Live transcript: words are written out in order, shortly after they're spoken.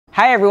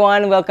Hi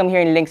everyone, welcome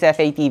here in Lynx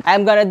FAT.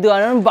 I'm gonna do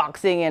an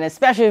unboxing and a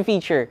special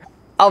feature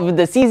of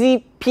the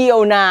CZ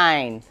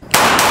P-09.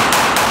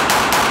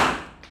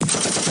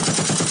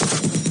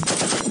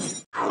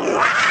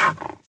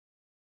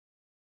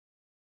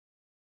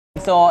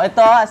 So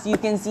ito, as you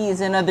can see,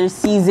 is another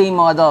CZ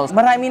model.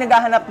 Maraming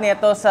naghahanap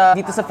nito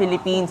dito sa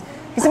Philippines.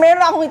 Kasi meron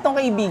akong itong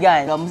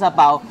kaibigan, sa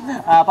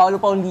Paulo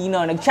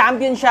Paulino.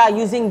 Nag-champion siya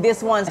using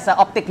this one sa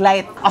Optic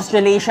Light,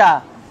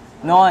 Australasia.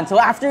 Noon. So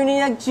after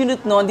niya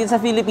nag-unit noon dito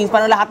sa Philippines,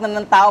 parang lahat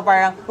ng tao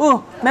parang,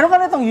 meron ka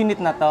na itong unit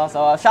na to.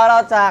 So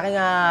shoutout sa aking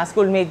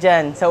schoolmate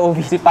dyan sa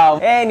OB, si Pao.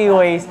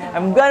 Anyways,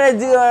 I'm gonna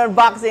do an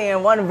unboxing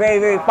and one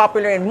very, very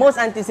popular and most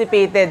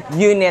anticipated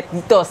unit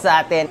dito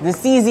sa atin. The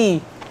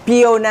CZ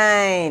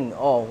P-09.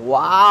 Oh,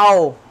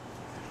 wow!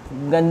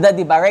 Ganda,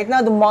 diba? Right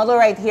now, the model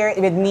right here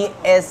with me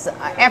is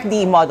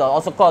FD model,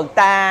 also called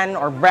tan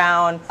or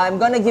brown. I'm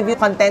gonna give you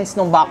contents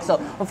ng box. So,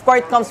 of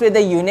course, it comes with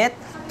the unit.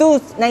 Two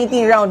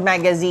 19-round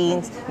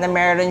magazines na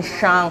meron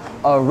siyang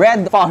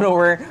red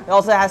follower. It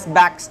also has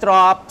back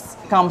straps.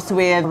 Comes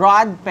with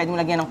rod, pwede mo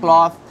lagyan ng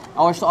cloth.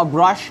 Also a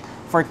brush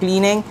for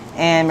cleaning.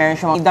 And meron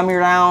siyang dummy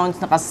rounds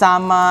na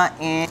kasama.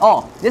 And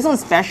this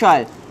one's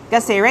special.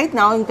 Kasi right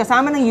now, yung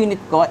kasama ng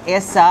unit ko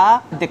is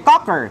sa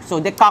decocker.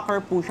 So, decocker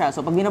po siya.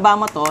 So, pag binaba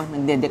mo to,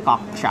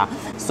 nagde-decock siya.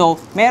 So,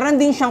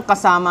 meron din siyang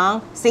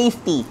kasamang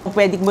safety.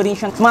 Pwede mo rin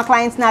siyang, mga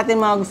clients natin,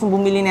 mga gustong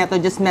bumili nito,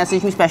 just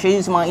message me,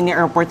 especially sa mga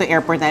in-airport to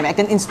airport na, I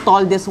can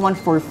install this one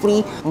for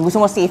free. Kung gusto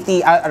mo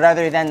safety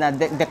rather than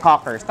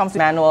decockers. Comes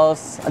with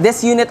manuals.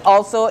 This unit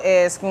also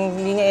is, kung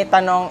hindi niya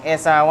itanong,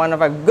 is one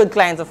of our good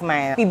clients of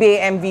mine.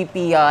 PBA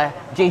MVP,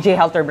 JJ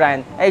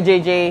Helterbrand. Hey,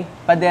 JJ,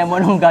 pa-demo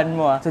ng gun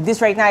mo. So,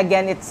 this right now,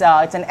 again, it's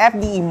an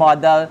FDE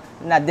model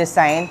na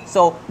design.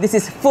 So, this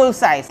is full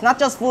size. Not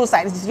just full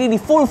size, it's really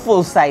full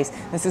size.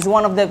 This is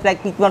one of the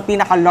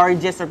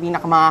pinaka-largest or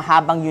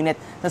pinaka-mahabang unit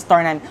sa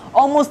store namin.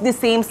 Almost the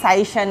same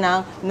size siya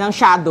ng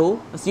Shadow,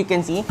 as you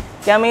can see.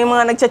 Kaya may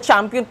mga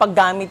nagcha-champion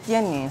paggamit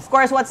yan eh. Of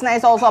course, what's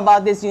nice also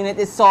about this unit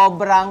is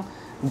sobrang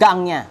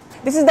gang niya.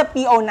 This is the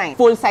P-09,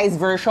 full-size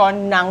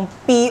version ng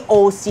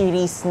PO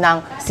series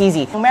ng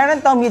CZ.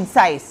 Meron to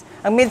mid-size.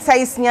 Ang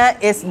mid-size niya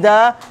is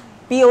the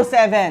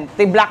P-07.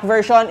 The black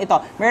version, ito.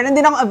 Meron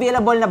din akong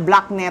available na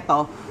black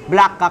neto.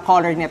 Black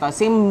color neto.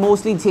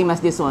 Mostly same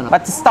as this one.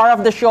 But the star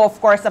of the show, of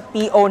course, the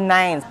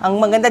P-09. Ang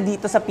maganda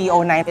dito sa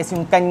P-09 is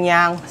yung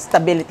kanyang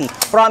stability.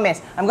 Promise,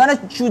 I'm gonna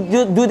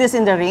do this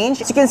in the range.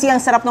 As you can see, ang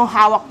sarap ng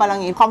hawak pa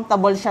lang.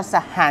 Comfortable siya sa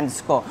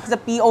hands ko.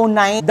 The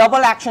P-09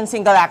 double action,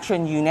 single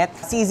action unit.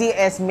 CZ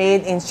is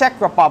made in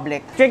Czech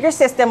Republic. Trigger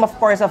system, of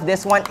course, of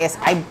this one is,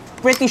 I'm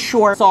pretty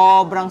sure,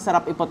 sobrang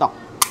sarap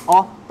iputok.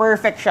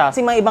 Perfect siya.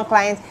 Kasi mga ibang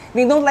clients,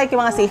 they don't like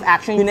yung mga safe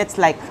action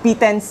units like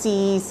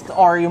P-10Cs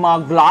or yung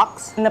mga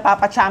Glocks.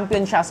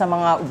 Napapa-champion siya sa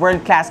mga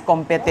world-class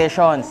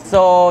competitions.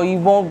 So, you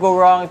won't go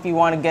wrong if you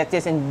want to get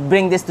this and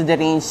bring this to the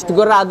range.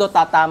 Sigurado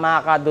tatama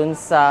ka dun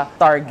sa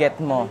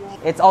target mo.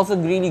 It's also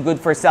really good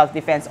for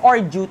self-defense or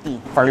duty.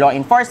 For law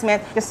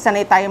enforcement, kasi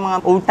sanay tayo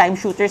mga old-time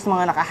shooters,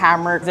 mga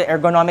naka-hammer. The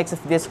ergonomics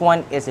of this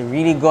one is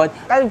really good.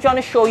 I'm trying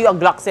to show you a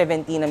Glock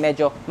 17 na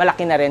medyo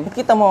malaki na rin.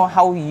 Kita mo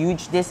how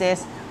huge this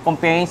is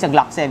comparing sa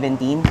Glock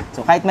 17.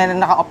 So, kahit meron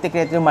naka-optic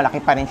reticle,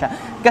 malaki pa rin siya.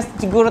 Kasi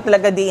siguro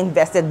talaga they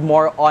invested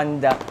more on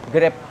the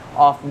grip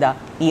of the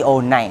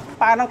P-09.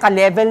 Parang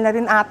ka-level na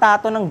rin ata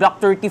ito ng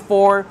Glock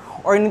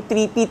 34 or ng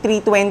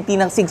 3P320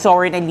 ng Sig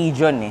Sauer na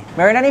Legion eh.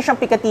 Meron na rin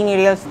siyang Picatinny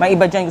rails. May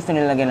iba dyan gusto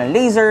nila lagyan ng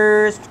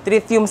lasers.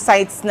 Tritium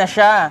sights na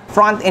siya.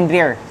 Front and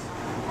rear.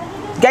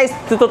 Guys,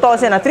 to totoo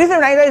siya na,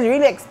 tritium night is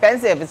really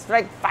expensive. It's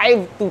like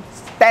 5 to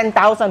 10,000.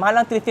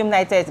 Mahal ang tritium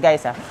night size,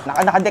 guys.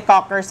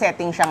 Naka-decocker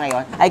setting siya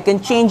ngayon. I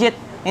can change it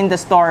in the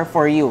store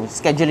for you.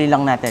 Schedule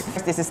lang natin.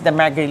 This is the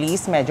mag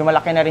release. Medyo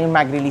malaki na rin yung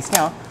mag release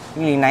niya.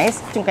 Really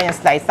nice. Yung kanyang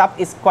slice up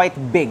is quite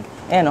big.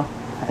 Ayan o.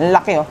 Ang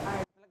laki o.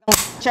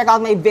 Check out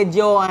my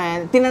video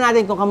and tingnan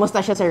natin kung kamusta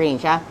siya sa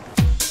range, ha?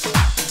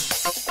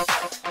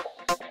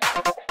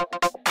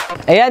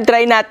 Ayan,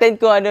 try natin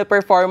kung ano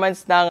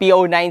performance ng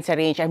P-09 sa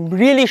range. I'm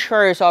really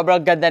sure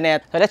sobrang ganda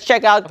net. So let's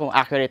check out kung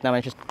accurate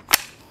naman siya.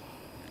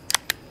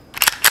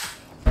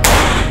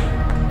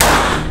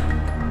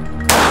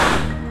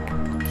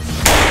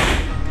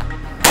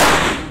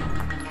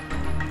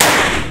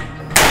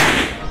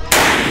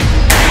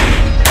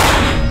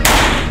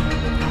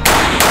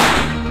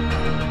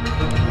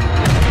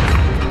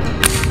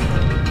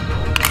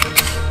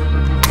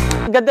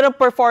 Ganda ng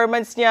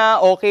performance niya,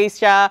 okay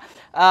siya.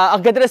 Ang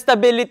ganda ng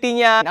stability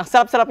niya. Ang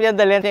sarap-sarap niya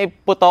dalhin niya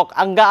iputok.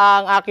 Ang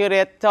gaang,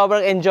 accurate.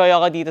 Sobrang enjoy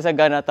ako dito sa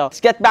gun na to. Let's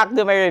get back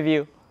to my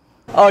review.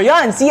 Oh,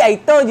 yan. See, I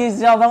told you,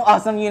 it's sobrang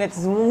awesome unit.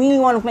 It's really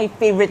one of my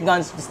favorite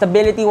guns.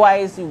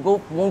 Stability-wise, you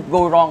won't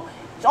go wrong.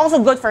 It's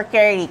also good for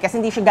carry kasi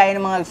hindi siya gaya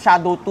ng mga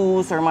Shadow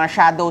 2s or mga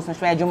Shadows na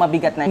medyo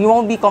mabigat na. You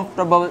won't be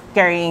comfortable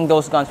carrying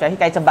those guns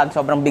kahit sa bag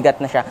sobrang bigat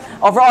na siya.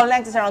 Overall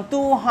length is around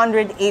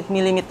 208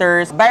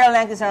 millimeters. Barrel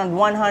length is around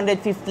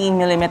 115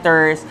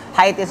 millimeters.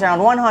 Height is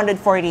around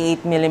 148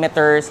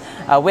 millimeters.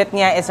 Width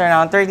niya is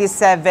around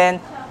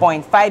 37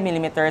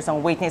 0.5mm.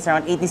 Ang weight niya is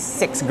around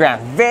 86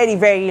 grams. Very,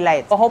 very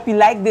light. I hope you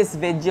like this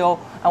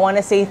video. I want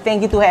to say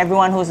thank you to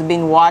everyone who's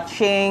been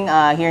watching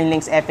here in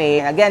Lynx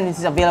FA. Again, this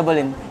is available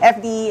in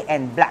FD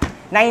and black.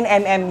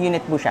 9mm unit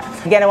po siya.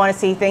 Again, I want to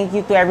say thank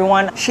you to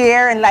everyone.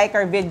 Share and like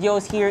our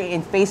videos here in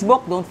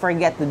Facebook. Don't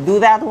forget to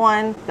do that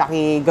one.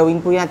 Laki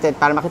gawin po yan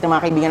para makita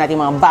mga kaibigan natin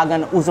mga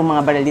bagang usong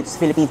mga baril dito sa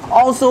Philippines.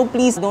 Also,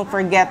 please don't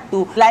forget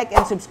to like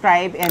and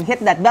subscribe and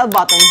hit that bell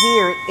button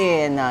here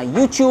in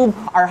YouTube.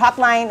 Our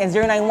hotline is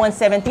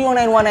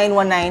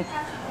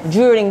 0917-309-1919.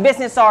 During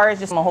business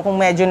hours, just kung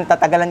medyo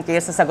natatagalan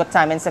kayo sa sagot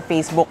sa amin sa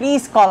Facebook,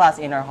 please call us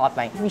in our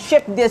hotline. We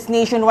ship this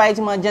nationwide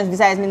sa mga dyan,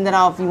 Visayas,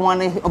 Mindanao. If you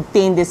want to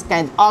obtain this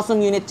kind of awesome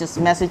unit, just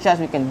message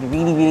us. We can be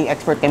really, really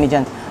expert kami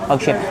dyan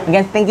pag-ship.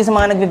 Again, thank you sa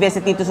mga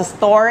nagbe-visit dito sa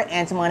store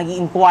and sa mga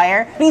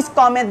nag-i-inquire. Please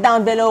comment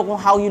down below kung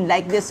how you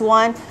like this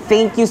one.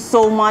 Thank you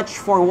so much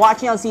for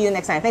watching. I'll see you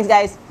next time. Thanks,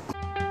 guys!